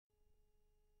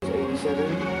7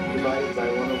 divided by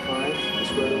 105, the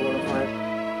square root of 105.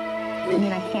 I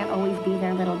mean, I can't always be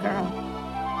their little girl.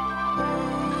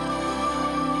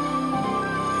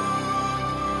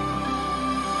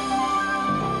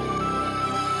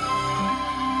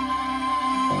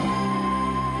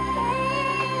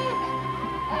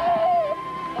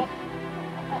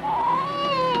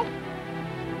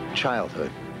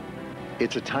 Childhood.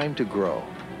 It's a time to grow,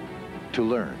 to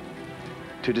learn,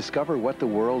 to discover what the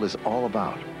world is all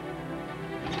about.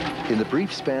 In the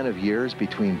brief span of years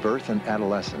between birth and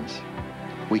adolescence,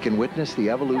 we can witness the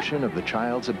evolution of the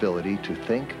child's ability to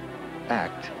think,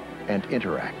 act, and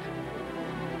interact.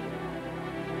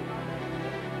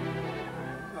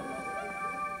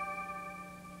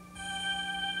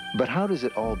 But how does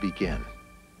it all begin?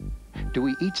 Do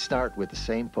we each start with the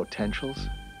same potentials?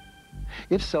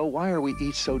 If so, why are we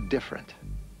each so different?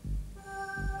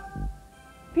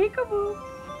 Peekaboo.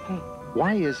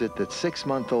 Why is it that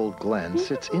 6-month-old Glenn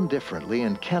sits indifferently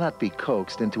and cannot be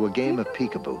coaxed into a game of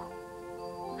peekaboo?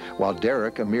 While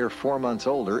Derek, a mere 4 months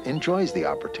older, enjoys the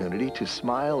opportunity to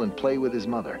smile and play with his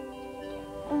mother.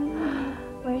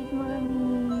 Where's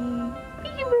Mommy?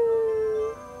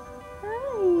 Peekaboo. Hi.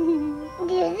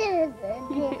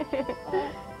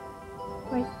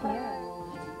 Where's Derek?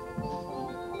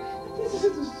 This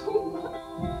is so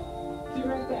much. Be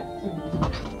right back.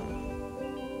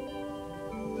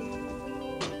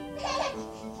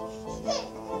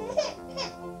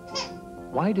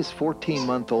 Why does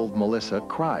 14-month-old Melissa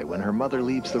cry when her mother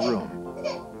leaves the room,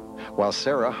 while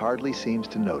Sarah hardly seems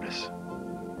to notice?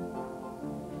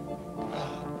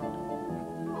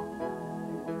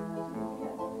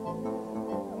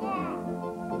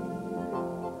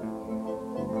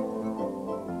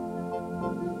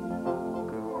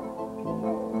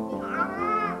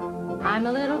 I'm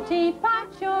a little teapot,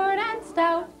 short and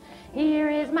stout. Here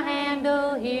is my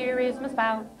handle, here is my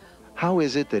spout. How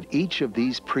is it that each of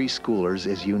these preschoolers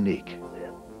is unique,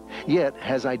 yet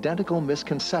has identical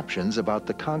misconceptions about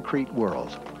the concrete world?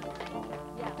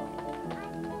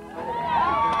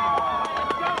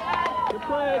 Good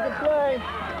play, good play.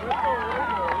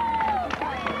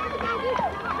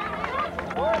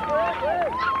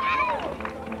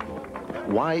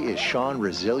 Why is Sean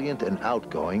resilient and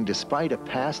outgoing despite a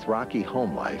past rocky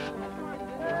home life,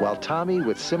 while Tommy,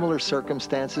 with similar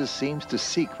circumstances, seems to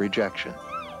seek rejection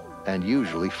and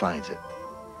usually finds it?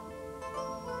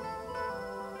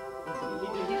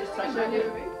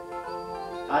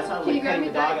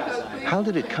 How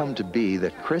did it come to be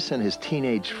that Chris and his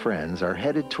teenage friends are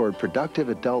headed toward productive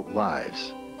adult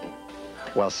lives,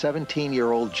 while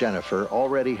 17-year-old Jennifer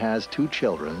already has 2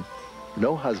 children,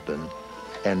 no husband,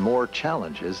 and more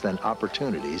challenges than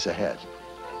opportunities ahead?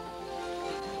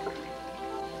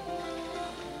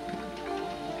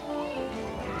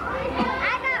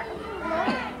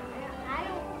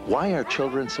 Why are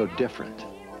children so different?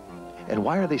 And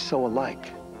why are they so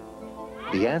alike?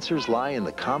 The answers lie in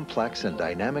the complex and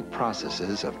dynamic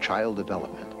processes of child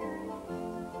development.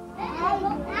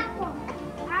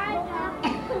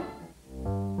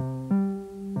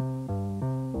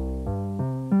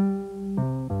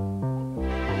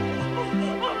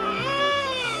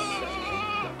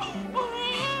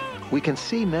 We can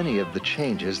see many of the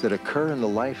changes that occur in the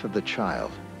life of the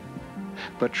child,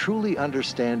 but truly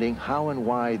understanding how and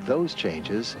why those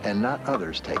changes and not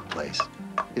others take place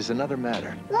is another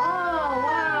matter.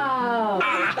 Oh,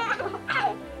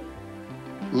 wow!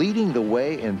 Leading the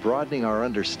way in broadening our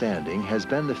understanding has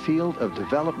been the field of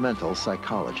developmental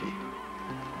psychology.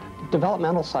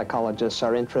 Developmental psychologists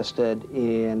are interested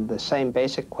in the same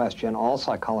basic question all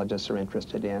psychologists are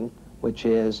interested in, which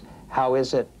is, how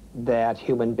is it that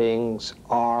human beings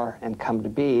are and come to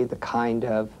be the kind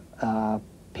of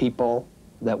people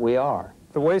that we are?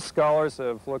 The way scholars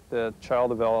have looked at child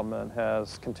development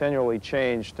has continually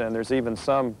changed, and there's even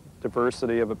some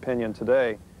diversity of opinion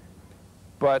today.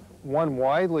 But one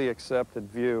widely accepted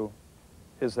view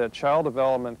is that child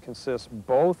development consists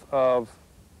both of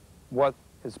what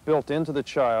is built into the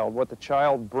child, what the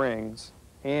child brings,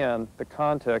 and the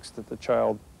context that the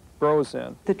child grows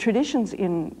in. The traditions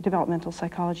in developmental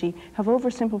psychology have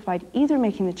oversimplified either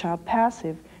making the child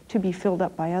passive to be filled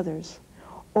up by others,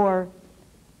 or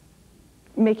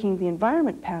making the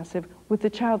environment passive with the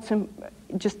child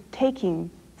just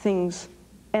taking things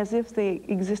as if they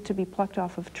exist to be plucked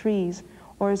off of trees,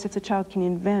 or as if the child can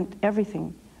invent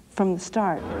everything from the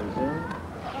start.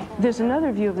 There's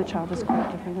another view of the child that's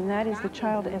quite different, and that is the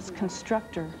child as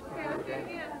constructor.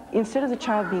 Instead of the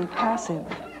child being passive,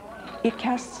 it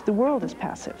casts the world as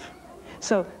passive.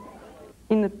 So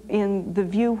in the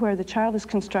view where the child is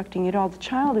constructing it all, the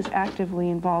child is actively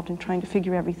involved in trying to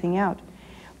figure everything out.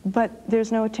 but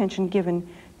there's no attention given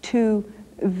to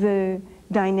the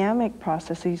dynamic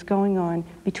processes going on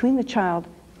between the child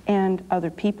and other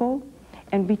people,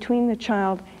 and between the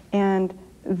child and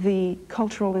the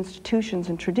cultural institutions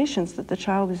and traditions that the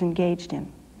child is engaged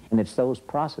in. And it's those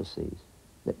processes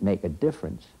that make a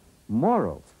difference.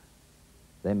 Moreover,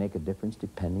 they make a difference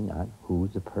depending on who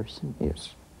the person is.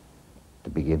 To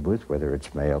begin with, whether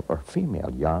it's male or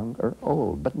female, young or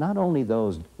old. But not only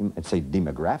those, let's say,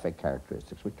 demographic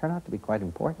characteristics, which turn out to be quite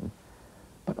important,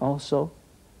 but also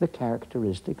the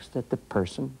characteristics that the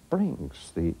person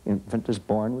brings. The infant is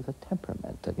born with a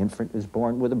temperament. The infant is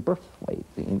born with a birth weight.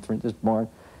 The infant is born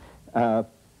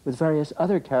with various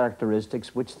other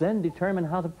characteristics which then determine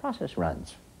how the process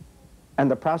runs. And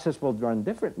the process will run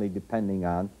differently depending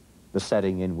on the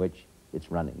setting in which it's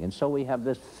running. And so we have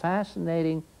this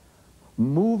fascinating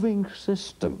moving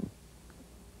system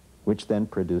which then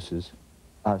produces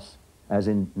us as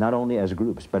in, not only as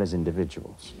groups, but as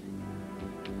individuals.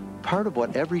 Part of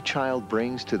what every child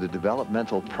brings to the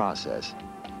developmental process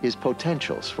is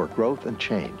potentials for growth and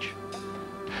change.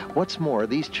 What's more,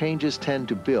 these changes tend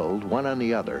to build one on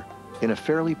the other in a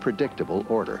fairly predictable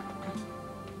order.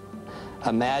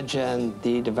 Imagine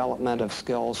the development of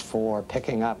skills for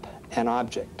picking up an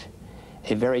object.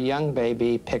 A very young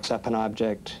baby picks up an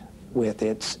object with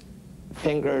its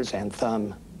fingers and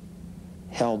thumb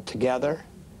held together.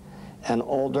 An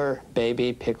older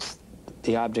baby picks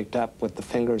the object up with the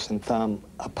fingers and thumb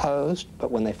opposed,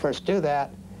 but when they first do that,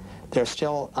 they're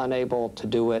still unable to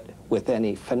do it with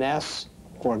any finesse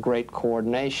or great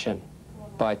coordination.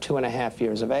 By 2.5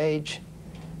 years of age,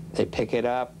 they pick it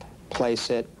up, place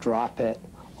it, drop it,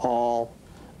 all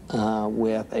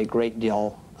with a great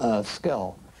deal of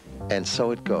skill. And so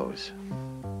it goes,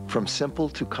 from simple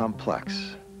to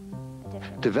complex.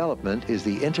 Development is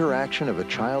the interaction of a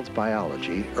child's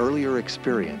biology, earlier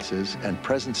experiences, and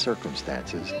present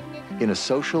circumstances in a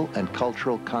social and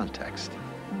cultural context.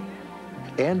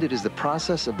 And it is the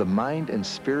process of the mind and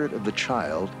spirit of the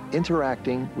child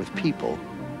interacting with people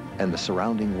and the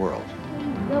surrounding world.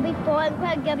 You'll be 4 and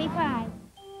Craig, you'll be 5.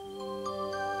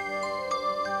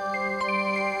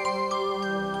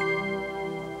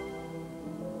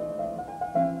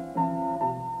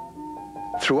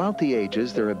 Throughout the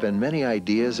ages, there have been many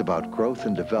ideas about growth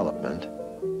and development,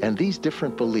 and these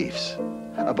different beliefs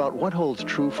about what holds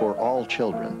true for all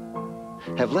children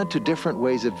have led to different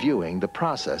ways of viewing the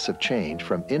process of change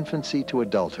from infancy to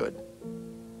adulthood.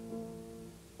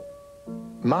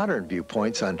 Modern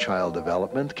viewpoints on child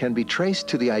development can be traced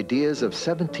to the ideas of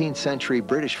 17th century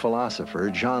British philosopher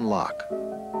John Locke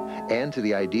and to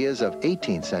the ideas of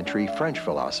 18th century French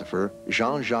philosopher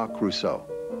Jean-Jacques Rousseau.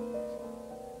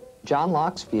 John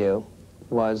Locke's view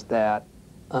was that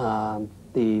the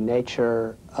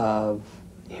nature of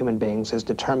human beings is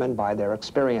determined by their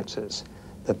experiences,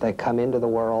 that they come into the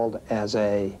world as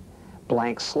a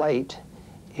blank slate,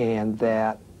 and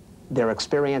that their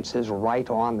experiences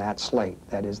write on that slate.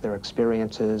 That is, their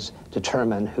experiences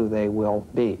determine who they will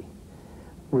be.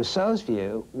 Rousseau's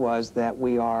view was that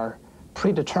we are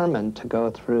predetermined to go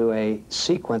through a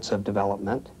sequence of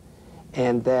development,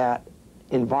 and that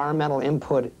environmental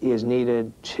input is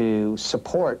needed to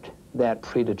support that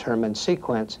predetermined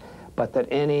sequence, but that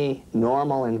any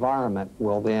normal environment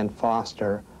will then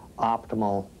foster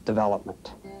optimal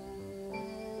development.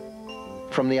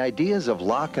 From the ideas of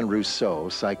Locke and Rousseau,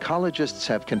 psychologists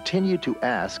have continued to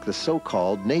ask the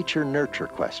so-called nature-nurture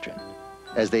question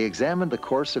as they examine the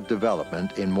course of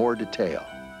development in more detail.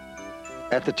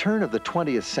 At the turn of the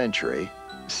 20th century,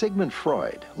 Sigmund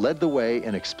Freud led the way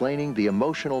in explaining the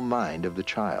emotional mind of the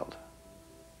child.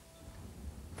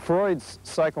 Freud's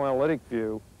psychoanalytic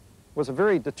view was a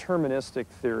very deterministic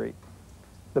theory.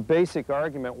 The basic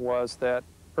argument was that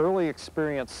early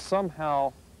experience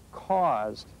somehow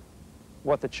caused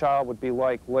what the child would be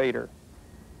like later.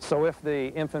 So if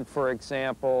the infant, for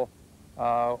example,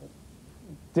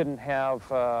 didn't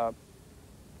have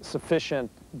sufficient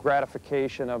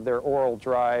gratification of their oral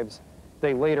drives,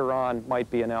 they later on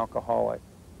might be an alcoholic.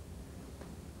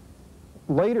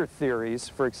 Later theories,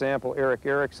 for example, Erik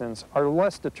Erikson's, are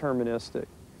less deterministic,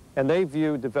 and they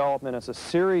view development as a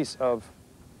series of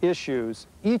issues,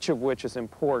 each of which is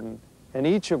important, and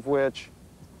each of which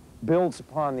builds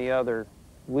upon the other,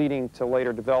 leading to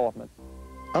later development.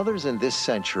 Others in this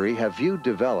century have viewed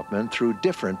development through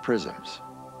different prisms.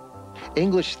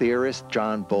 English theorist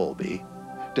John Bowlby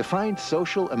defined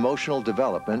social-emotional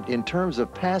development in terms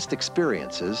of past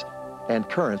experiences and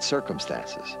current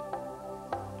circumstances.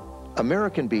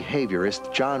 American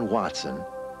behaviorist John Watson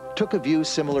took a view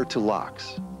similar to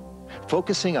Locke's,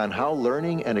 focusing on how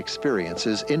learning and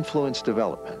experiences influence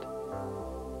development.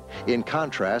 In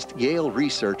contrast, Yale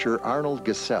researcher Arnold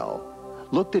Gesell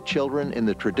looked at children in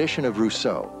the tradition of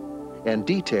Rousseau and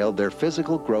detailed their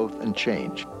physical growth and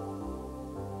change.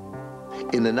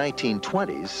 In the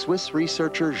 1920s, Swiss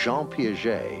researcher Jean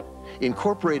Piaget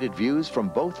incorporated views from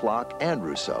both Locke and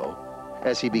Rousseau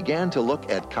as he began to look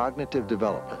at cognitive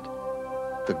development,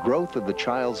 the growth of the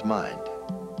child's mind.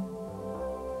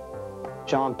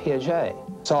 Jean Piaget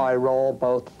saw a role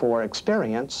both for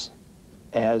experience,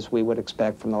 as we would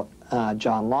expect from the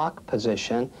John Locke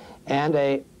position, and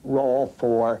a role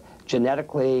for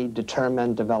genetically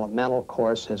determined developmental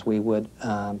course, as we would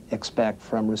expect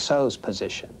from Rousseau's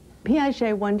position.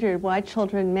 Piaget wondered why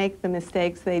children make the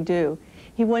mistakes they do.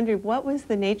 He wondered what was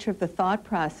the nature of the thought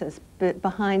process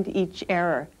behind each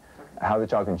error. How the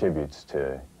child contributes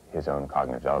to his own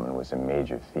cognitive development was a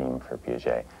major theme for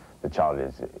Piaget. The child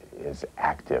is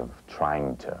active,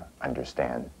 trying to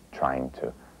understand, trying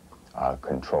to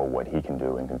control what he can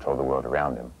do and control the world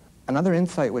around him. Another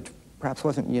insight, which perhaps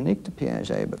wasn't unique to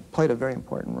Piaget, but played a very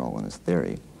important role in his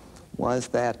theory, was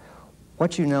that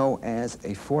what you know as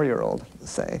a 4-year-old,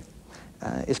 say,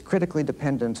 is critically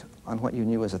dependent on what you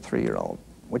knew as a 3-year-old,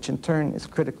 which in turn is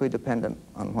critically dependent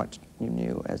on what you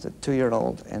knew as a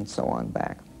 2-year-old, and so on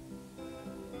back.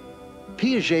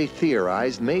 Piaget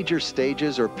theorized major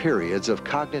stages or periods of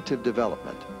cognitive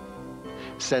development: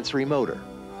 sensory motor,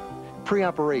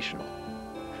 pre-operational,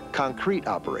 concrete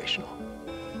operational,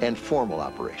 and formal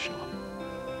operational.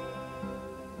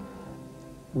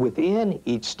 Within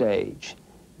each stage,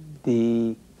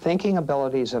 the thinking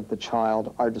abilities of the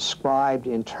child are described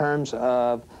in terms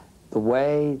of the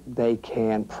way they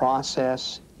can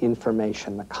process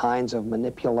information, the kinds of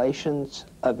manipulations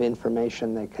of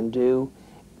information they can do,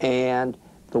 and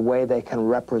the way they can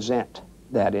represent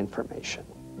that information.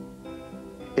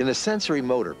 In the sensory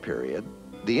motor period,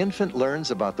 the infant learns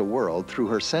about the world through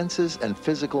her senses and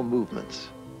physical movements.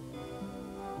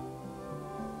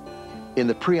 In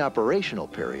the pre-operational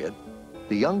period,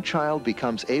 the young child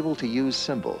becomes able to use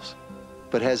symbols,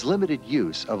 but has limited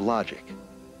use of logic.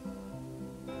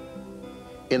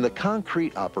 In the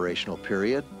concrete operational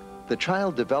period, the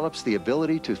child develops the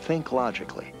ability to think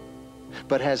logically,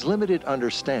 but has limited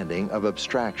understanding of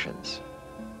abstractions.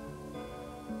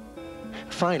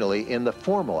 Finally, in the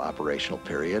formal operational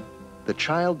period, the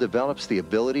child develops the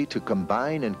ability to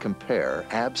combine and compare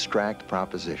abstract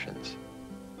propositions.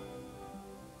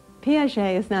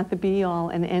 Piaget is not the be-all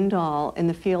and end-all in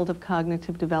the field of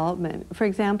cognitive development. For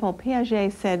example,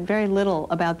 Piaget said very little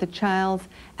about the child's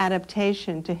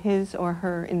adaptation to his or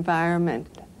her environment.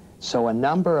 So a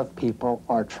number of people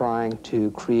are trying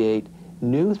to create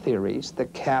new theories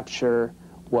that capture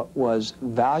what was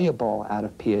valuable out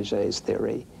of Piaget's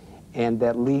theory and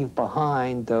that leave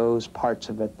behind those parts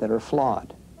of it that are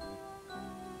flawed.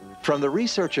 From the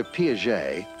research of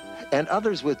Piaget and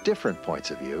others with different points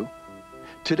of view,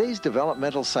 today's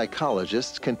developmental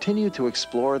psychologists continue to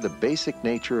explore the basic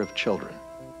nature of children,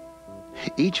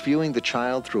 each viewing the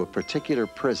child through a particular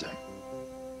prism,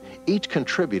 each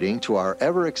contributing to our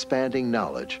ever-expanding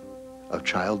knowledge of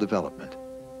child development.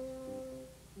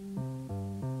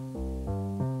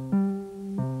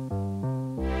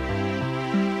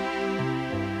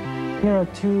 Here are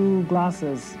 2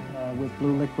 glasses with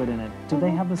blue liquid in it. Do they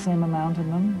have the same amount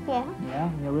in them? Yeah. Yeah,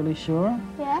 you're really sure?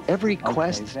 Yeah. Every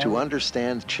quest to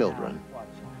understand children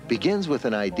begins with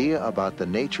an idea about the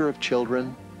nature of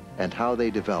children and how they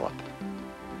develop.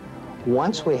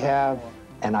 Once we have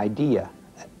an idea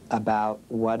about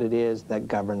what it is that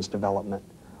governs development,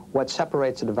 what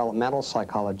separates a developmental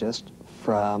psychologist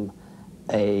from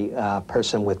a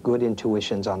person with good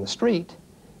intuitions on the street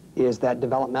is that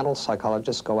developmental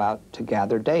psychologists go out to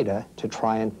gather data to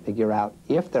try and figure out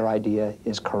if their idea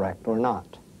is correct or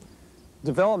not.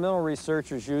 Developmental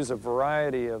researchers use a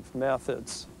variety of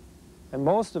methods, and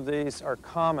most of these are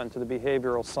common to the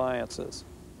behavioral sciences.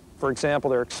 For example,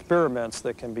 there are experiments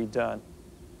that can be done.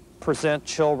 Present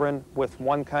children with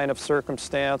one kind of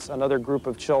circumstance, another group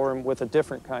of children with a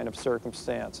different kind of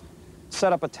circumstance.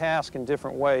 Set up a task in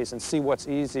different ways and see what's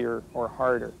easier or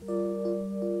harder.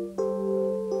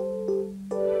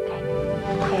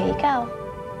 There you go.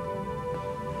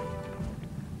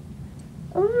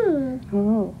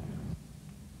 Ooh.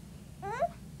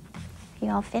 You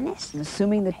all finished?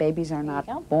 Assuming that babies are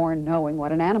not born knowing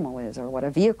what an animal is or what a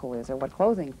vehicle is or what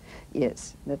clothing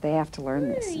is, that they have to learn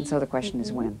this. And so the question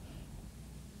is when.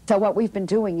 So what we've been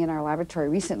doing in our laboratory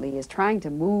recently is trying to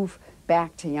move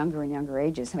back to younger and younger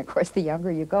ages. And of course, the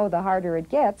younger you go, the harder it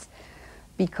gets,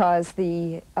 because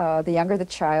the younger the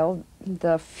child,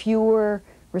 the fewer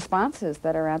responses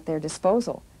that are at their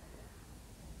disposal.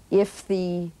 If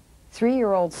the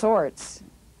 3-year-old sorts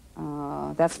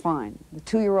That's fine. The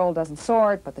 2-year-old doesn't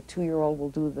sort, but the 2-year-old will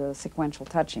do the sequential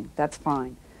touching. That's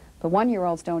fine. The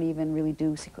 1-year-olds don't even really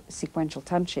do sequential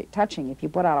touching. If you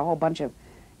put out a whole bunch of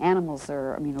animals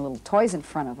or, little toys in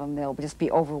front of them, they'll just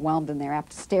be overwhelmed and they're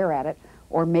apt to stare at it.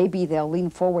 Or maybe they'll lean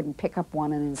forward and pick up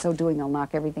one, and in so doing, they'll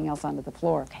knock everything else onto the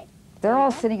floor. Okay. They're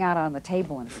all sitting out on the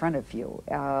table in front of you.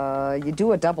 You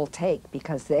do a double take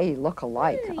because they look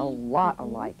alike, a lot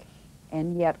alike.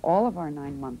 And yet all of our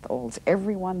 9-month-olds,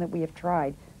 every one that we have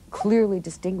tried, clearly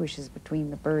distinguishes between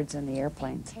the birds and the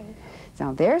airplanes. Okay.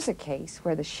 Now there's a case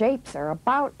where the shapes are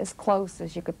about as close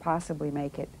as you could possibly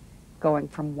make it, going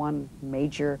from one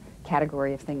major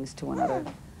category of things to another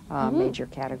major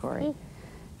category.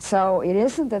 So it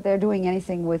isn't that they're doing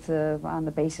anything with on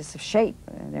the basis of shape.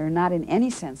 They're not in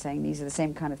any sense saying these are the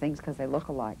same kind of things because they look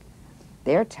alike.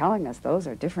 They're telling us those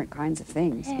are different kinds of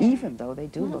things, even though they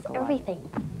do look alike. Everything.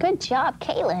 Good job,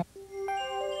 Kaylin.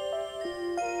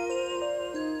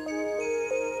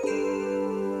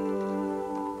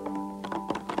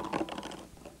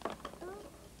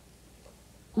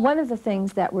 One of the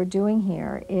things that we're doing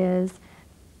here is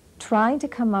trying to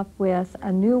come up with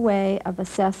a new way of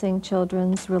assessing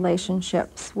children's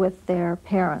relationships with their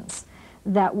parents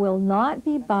that will not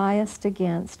be biased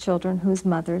against children whose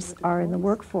mothers are in the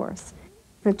workforce.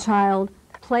 The child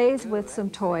plays with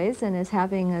some toys and is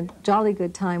having a jolly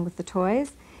good time with the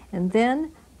toys, and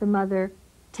then the mother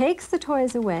takes the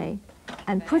toys away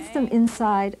and puts them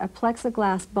inside a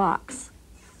plexiglass box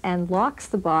and locks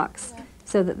the box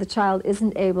so that the child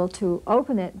isn't able to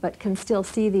open it but can still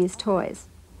see these toys.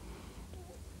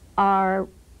 Our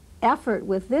effort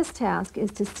with this task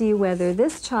is to see whether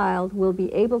this child will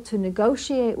be able to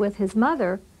negotiate with his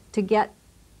mother to get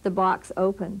the box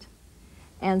opened.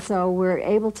 And so we're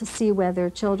able to see whether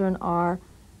children are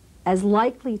as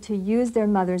likely to use their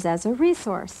mothers as a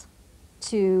resource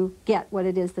to get what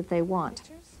it is that they want.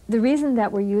 The reason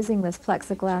that we're using this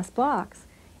plexiglass box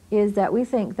is that we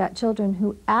think that children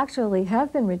who actually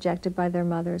have been rejected by their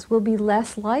mothers will be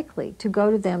less likely to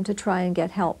go to them to try and get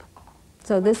help.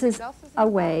 So this is a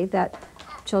way that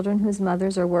children whose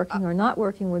mothers are working or not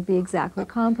working would be exactly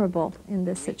comparable in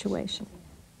this situation.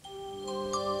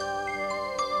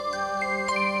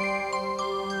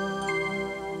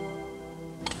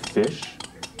 Fish,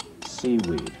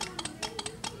 seaweed.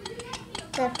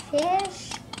 The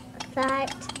fish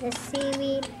thought the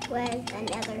seaweed was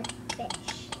another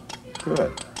fish.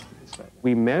 Good.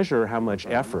 We measure how much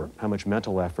effort, how much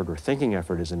mental effort or thinking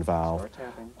effort is involved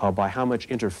by how much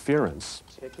interference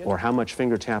or how much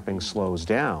finger tapping slows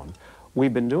down.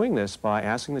 We've been doing this by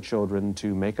asking the children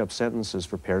to make up sentences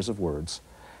for pairs of words,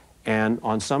 and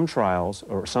on some trials,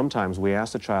 or sometimes we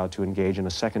ask the child to engage in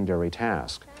a secondary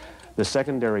task. The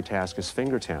secondary task is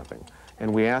finger tapping,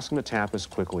 and we ask them to tap as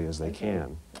quickly as they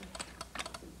can.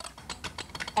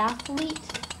 Athlete,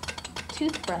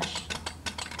 toothbrush.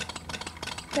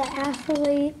 The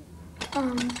athlete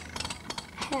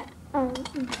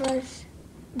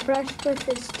brushed with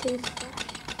his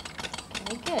toothbrush.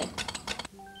 Very good.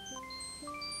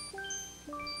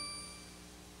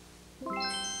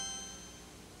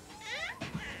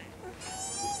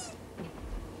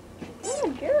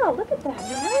 Good girl, look at that,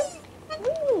 man.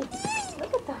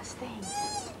 Look at those things.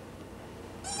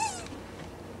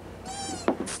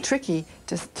 It's tricky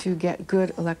to get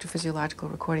good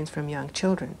electrophysiological recordings from young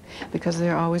children because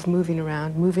they're always moving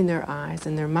around, moving their eyes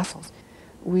and their muscles.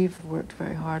 We've worked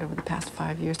very hard over the past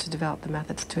 5 years to develop the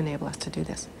methods to enable us to do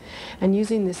this. And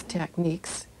using these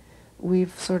techniques,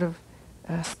 we've sort of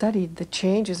studied the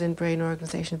changes in brain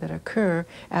organization that occur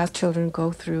as children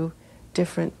go through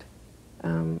different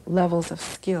levels of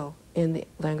skill in the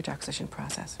language acquisition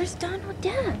process. There's Donald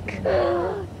Duck. There's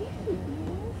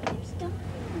Donald.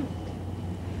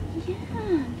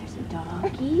 Yeah, there's a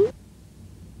doggy.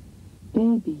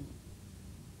 Baby.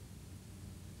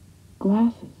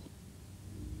 Glasses.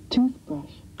 Toothbrush.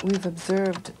 We've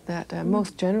observed that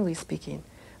most generally speaking,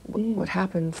 what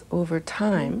happens over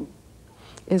time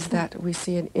is that we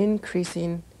see an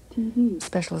increasing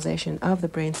specialization of the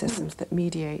brain systems that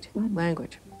mediate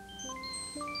language.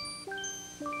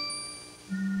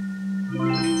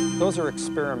 Those are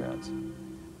experiments.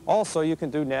 Also, you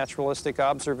can do naturalistic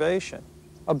observation.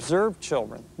 Observe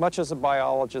children, much as a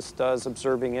biologist does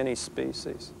observing any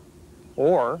species.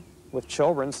 Or, with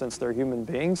children, since they're human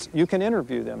beings, you can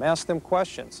interview them, ask them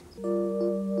questions.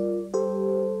 One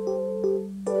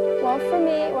for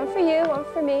me, one for you, one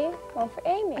for me, one for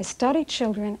Amy. I study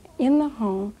children in the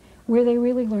home where they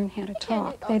really learn how to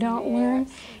talk. They don't learn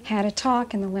how to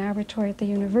talk in the laboratory at the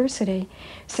university.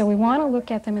 So we want to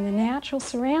look at them in the natural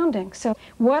surroundings. So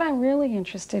what I'm really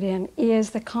interested in is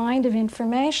the kind of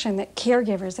information that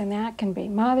caregivers, and that can be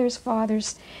mothers,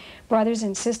 fathers, brothers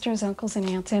and sisters, uncles and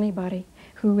aunts, anybody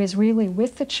who is really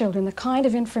with the children, the kind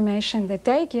of information that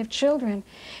they give children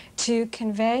to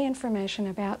convey information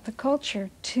about the culture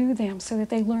to them so that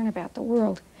they learn about the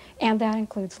world, and that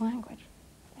includes language.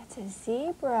 That's a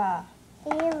zebra.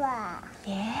 Zebra.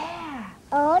 Yeah.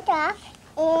 Oh, that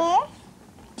is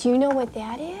Do you know what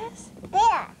that is?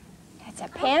 bear. That's a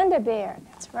panda bear.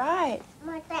 That's right.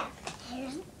 What's that?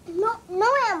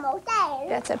 No animal there.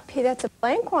 That's a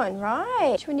blank one,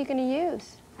 right? Which one are you going to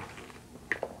use?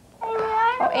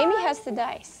 Oh, Amy has the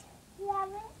dice. 7,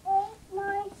 8,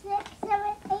 9, 6,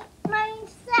 7, 8, 9,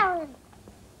 7.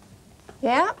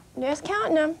 Yeah, just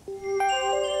counting them.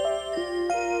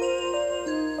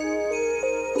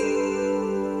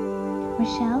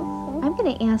 Michelle, I'm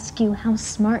going to ask you how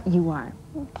smart you are,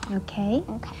 okay?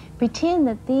 Okay. Pretend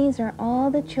that these are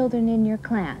all the children in your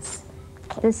class.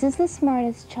 This is the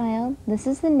smartest child, this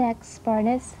is the next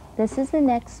smartest, this is the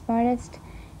next smartest,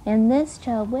 and this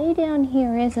child way down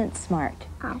here isn't smart.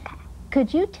 Okay.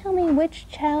 Could you tell me which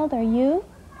child are you?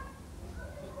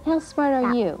 How smart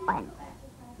are you?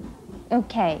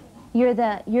 Okay, you're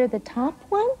the top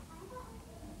one?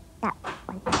 That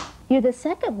one. You're the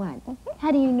second one.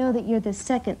 How do you know that you're the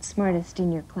second smartest in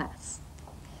your class?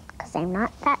 Because I'm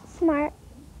not that smart.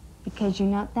 Because you're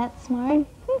not that smart?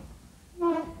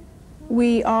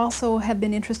 We also have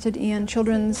been interested in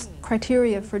children's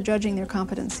criteria for judging their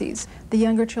competencies. The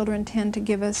younger children tend to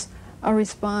give us a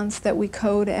response that we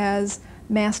code as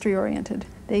mastery-oriented.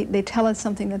 They tell us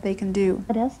something that they can do.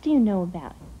 What else do you know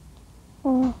about?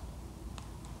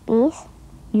 Bees.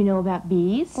 You know about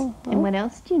bees? And what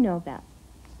else do you know about?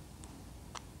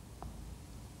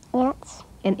 Ants.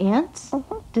 And ants?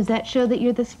 Does that show that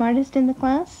you're the smartest in the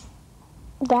class?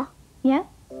 Yeah. Yeah?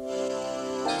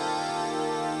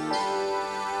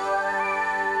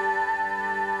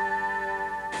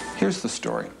 Here's the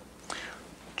story.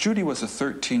 Judy was a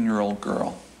 13-year-old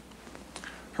girl.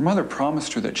 Her mother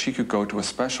promised her that she could go to a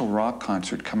special rock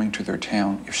concert coming to their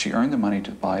town if she earned the money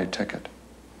to buy a ticket.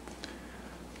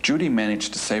 Judy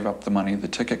managed to save up the money the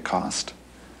ticket cost,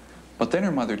 but then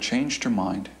her mother changed her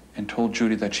mind and told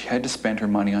Judy that she had to spend her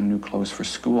money on new clothes for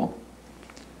school.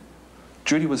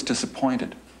 Judy was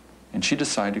disappointed, and she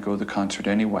decided to go to the concert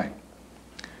anyway.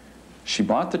 She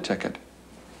bought the ticket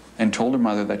and told her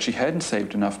mother that she hadn't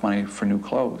saved enough money for new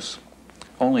clothes,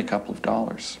 only a couple of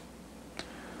dollars.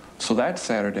 So that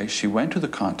Saturday, she went to the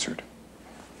concert,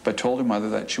 but told her mother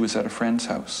that she was at a friend's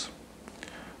house.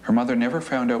 Her mother never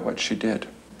found out what she did.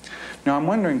 Now, I'm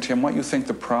wondering, Tim, what you think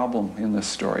the problem in this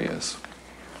story is?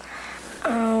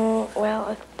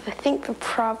 Well, I think the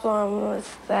problem was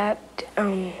that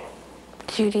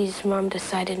Judy's mom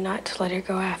decided not to let her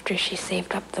go after she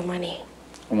saved up the money.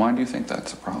 Why do you think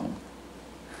that's a problem?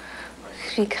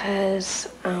 Because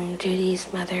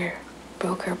Judy's mother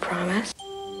broke her promise.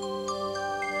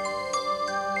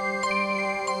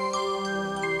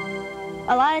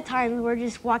 A lot of times we're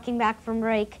just walking back from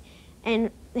break and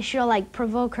she'll like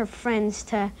provoke her friends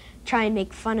to try and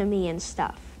make fun of me and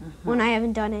stuff when I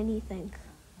haven't done anything.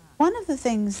 One of the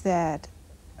things that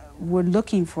we're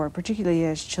looking for, particularly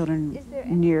as children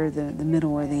near the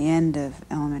middle or the end of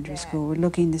elementary school, we're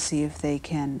looking to see if they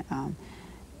can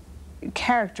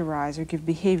characterize or give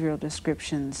behavioral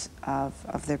descriptions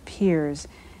of their peers,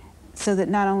 so that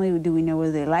not only do we know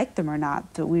whether they like them or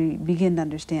not, but we begin to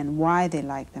understand why they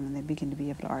like them, and they begin to be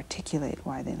able to articulate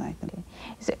why they like them.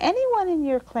 Is there anyone in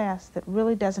your class that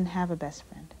really doesn't have a best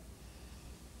friend?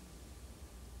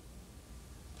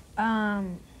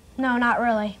 No, not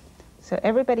really. So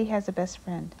everybody has a best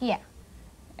friend? Yeah.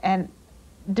 And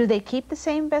do they keep the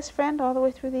same best friend all the way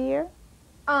through the year?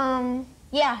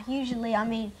 Yeah, usually. I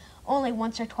mean, only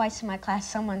once or twice in my class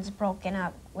someone's broken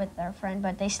up with their friend,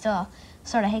 but they still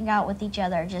sort of hang out with each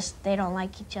other, just they don't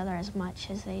like each other as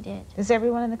much as they did. Does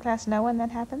everyone in the class know when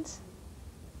that happens?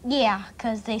 Yeah,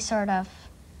 because they sort of,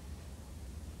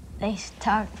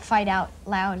 fight out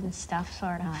loud and stuff,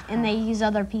 sort of, and they use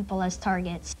other people as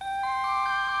targets.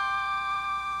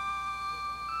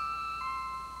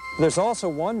 There's also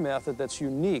one method that's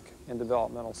unique in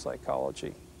developmental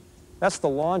psychology. That's the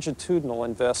longitudinal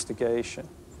investigation.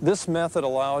 This method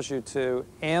allows you to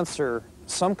answer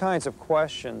some kinds of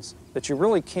questions that you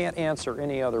really can't answer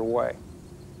any other way.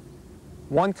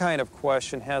 One kind of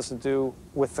question has to do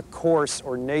with the course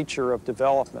or nature of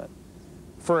development.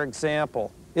 For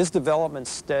example, is development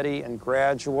steady and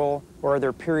gradual, or are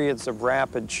there periods of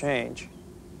rapid change?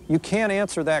 You can't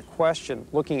answer that question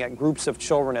looking at groups of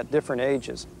children at different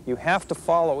ages. You have to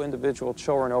follow individual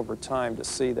children over time to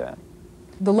see that.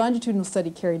 The longitudinal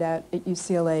study carried out at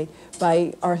UCLA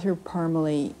by Arthur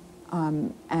Parmalee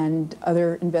and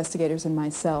other investigators and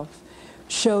myself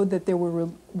showed that there were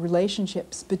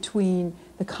relationships between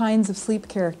the kinds of sleep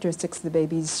characteristics the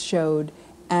babies showed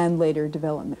and later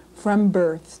development, from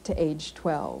birth to age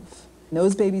 12.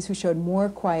 Those babies who showed more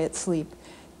quiet sleep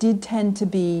did tend to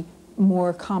be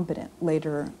more competent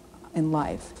later in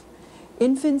life.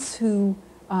 Infants who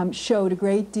showed a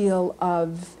great deal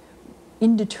of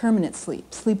indeterminate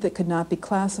sleep, sleep that could not be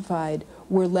classified,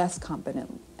 were less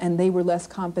competent, and they were less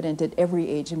competent at every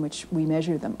age in which we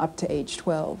measure them, up to age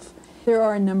 12. There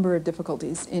are a number of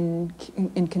difficulties in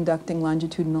conducting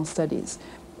longitudinal studies.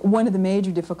 One of the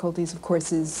major difficulties, of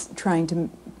course, is trying to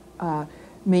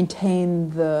maintain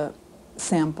the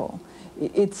sample.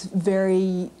 It's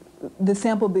very,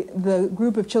 the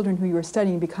group of children who you are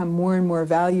studying become more and more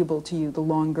valuable to you the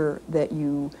longer that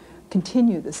you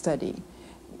continue the study.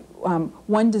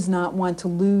 One does not want to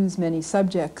lose many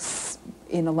subjects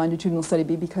in a longitudinal study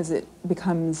because it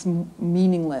becomes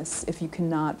meaningless if you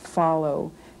cannot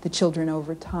follow the children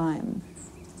over time.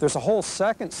 There's a whole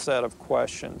second set of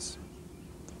questions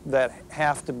that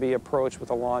have to be approached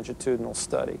with a longitudinal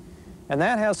study. And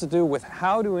that has to do with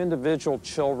how do individual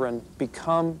children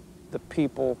become the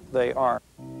people they are.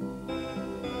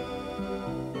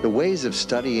 The ways of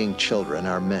studying children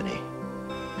are many.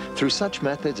 Through such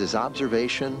methods as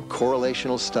observation,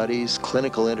 correlational studies,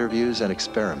 clinical interviews, and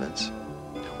experiments,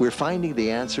 we're finding the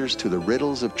answers to the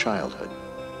riddles of childhood.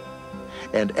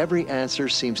 And every answer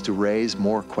seems to raise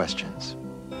more questions.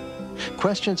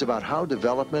 Questions about how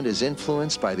development is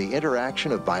influenced by the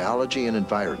interaction of biology and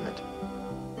environment.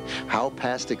 How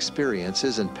past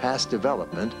experiences and past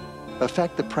development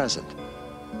affect the present.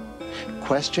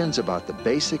 Questions about the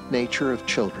basic nature of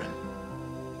children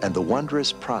and the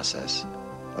wondrous process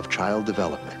of child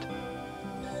development.